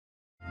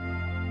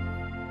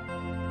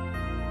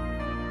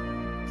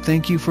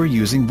Thank you for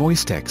using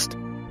voice text.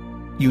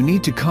 You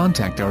need to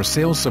contact our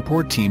sales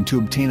support team to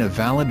obtain a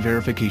valid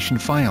verification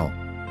file.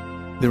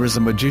 There is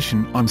a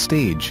magician on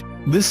stage.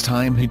 This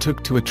time he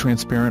took to a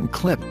transparent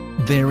clip.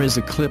 There is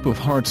a clip of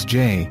hearts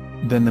J,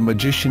 then the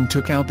magician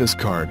took out this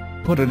card,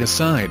 put it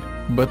aside,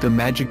 but the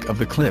magic of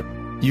the clip.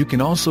 You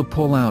can also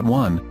pull out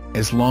one,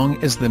 as long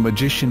as the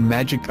magician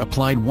magic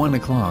applied 1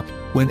 o'clock,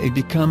 when it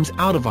becomes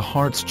out of a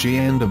hearts J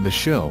end of the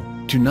show.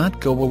 Do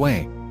not go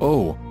away.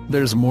 Oh,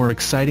 there's more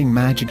exciting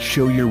magic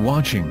show you're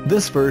watching.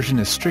 This version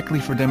is strictly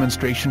for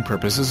demonstration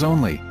purposes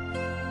only.